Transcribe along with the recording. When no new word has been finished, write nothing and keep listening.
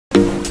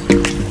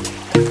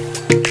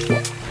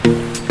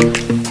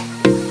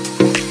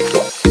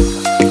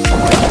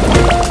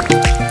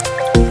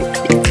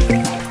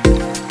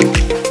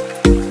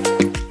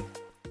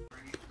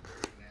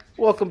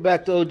Welcome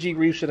back to OG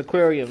Reefs and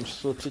Aquariums.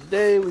 So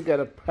today we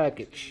got a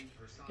package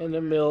in the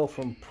mail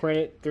from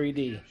Printed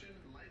 3D.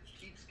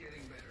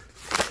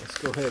 Let's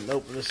go ahead and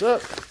open this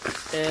up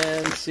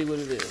and see what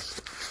it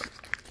is.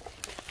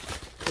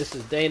 This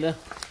is Dana.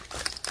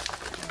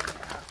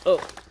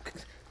 Oh,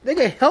 they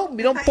can help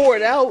me. Don't pour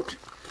it out.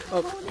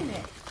 I'm holding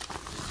it.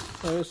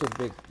 Oh, it's a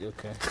big,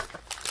 okay.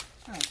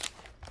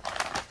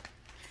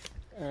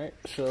 Alright,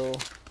 so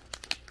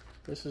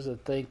this is a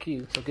thank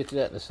you. I'll get to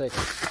that in a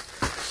second.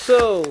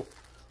 So,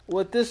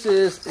 what this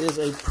is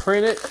a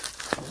printed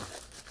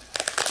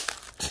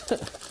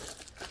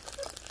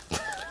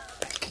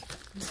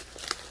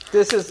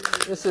this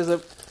is a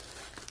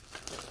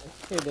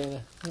here,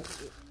 Dana,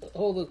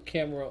 hold the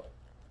camera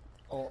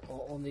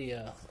on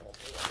the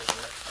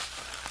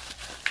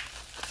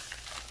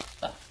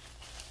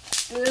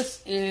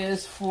this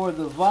is for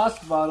the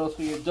VOS bottles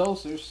for your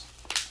dosers,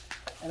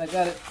 and I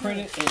got it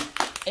printed in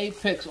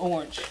Apex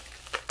orange.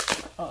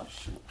 Oh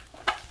shoot.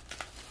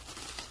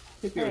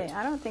 Hey,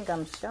 I don't think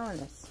I'm showing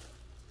this.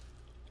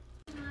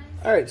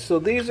 Alright, so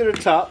these are the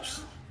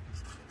tops.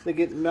 They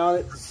get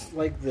mounted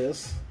like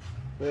this.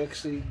 They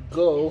actually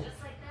go,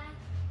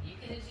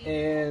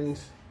 and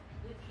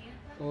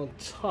on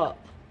top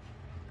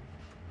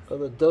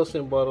of the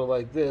dosing bottle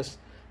like this,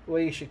 the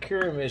way you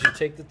secure them is you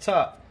take the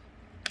top,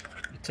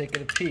 you take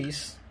it a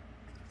piece,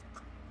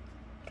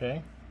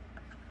 okay,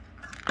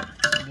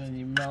 and then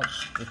you mount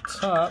the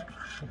top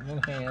with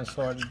one hand. It's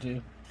hard to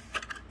do.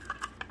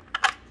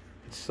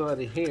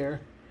 Side of here,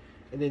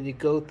 and then you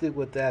go through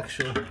with the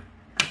actual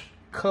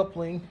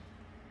coupling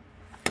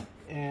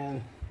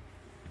and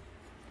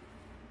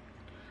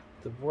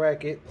the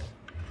bracket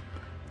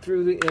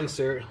through the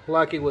insert,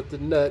 lock it with the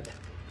nut,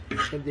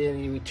 and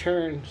then you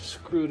return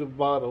screw the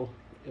bottle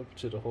up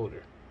to the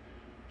holder.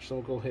 So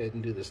I'll go ahead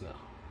and do this now.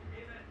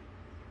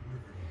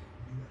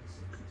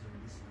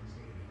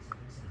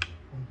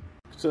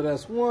 So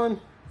that's one,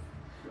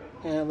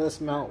 and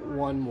let's mount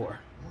one more.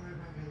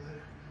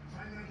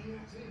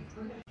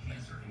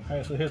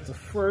 Alright, so here's the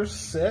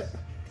first set.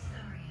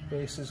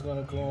 Base is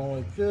going to go on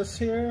like this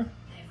here.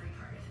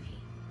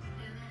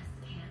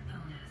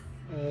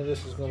 And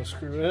this is going to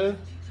screw in.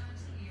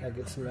 That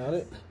gets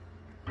mounted.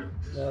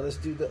 Now let's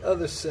do the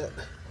other set.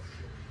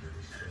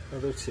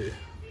 Other two.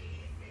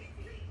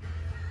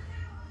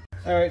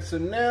 Alright, so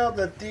now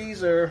that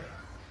these are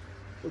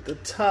with the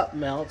top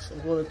mounts,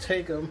 I'm going to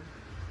take them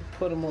and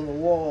put them on the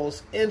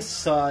walls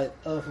inside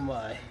of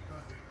my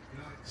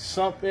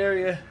sump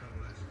area.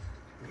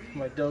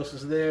 My dose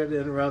is there,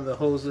 then around the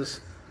hoses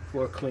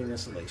for clean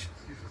installation.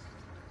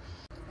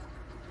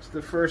 It's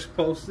the first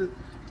posted,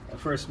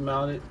 first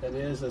mounted,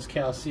 that's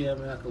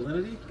calcium and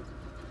alkalinity.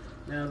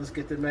 Now let's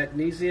get the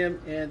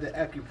magnesium and the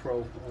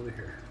AccuPro over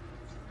here.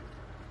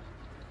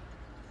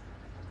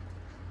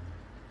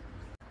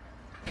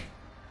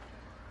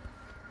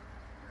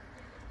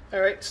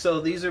 Alright,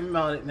 so these are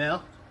mounted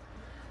now.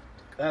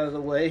 Out of the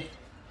way.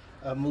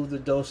 I moved the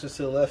doses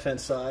to the left hand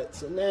side.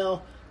 So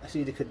now I just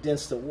need to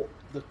condense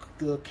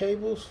the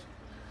cables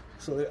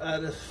so they're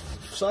out of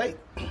sight.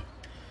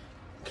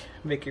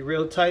 Make it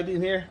real tight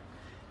in here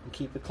and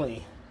keep it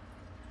clean.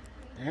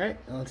 Alright,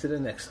 on to the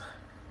next one.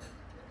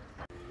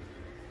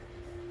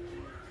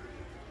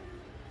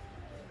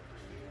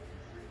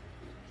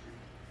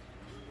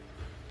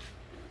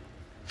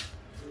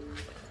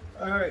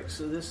 Alright,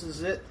 so this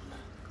is it.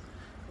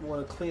 I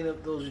want to clean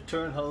up those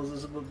return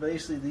hoses, but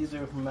basically these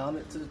are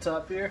mounted to the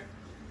top here.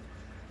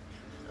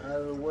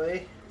 Out of the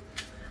way.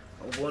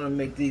 I want to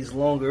make these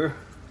longer,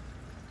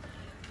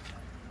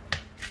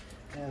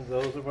 and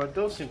those are our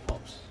dosing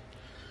pumps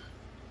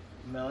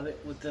mounted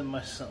within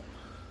my sump.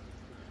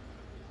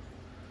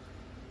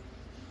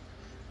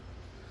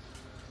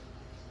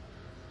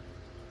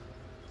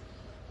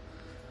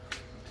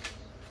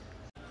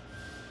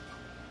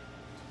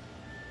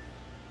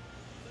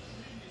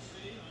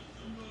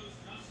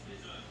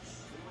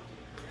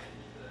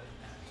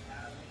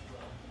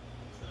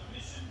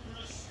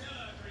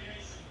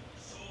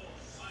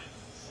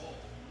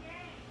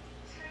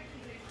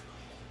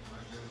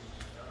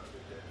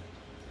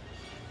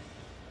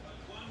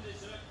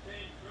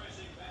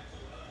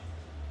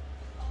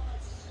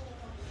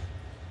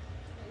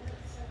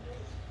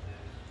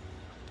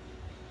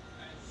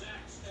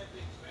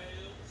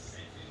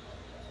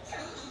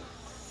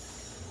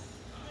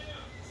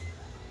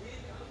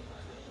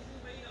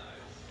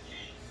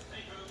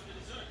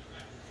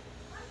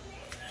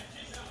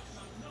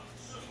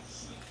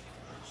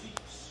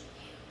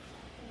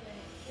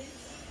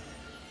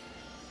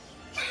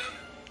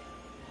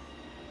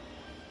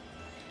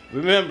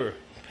 Remember,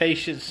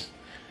 patience,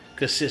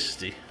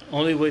 consistency.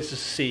 Only way to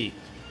succeed.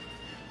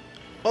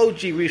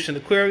 OG Reefs and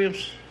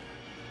Aquariums.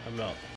 I'm out.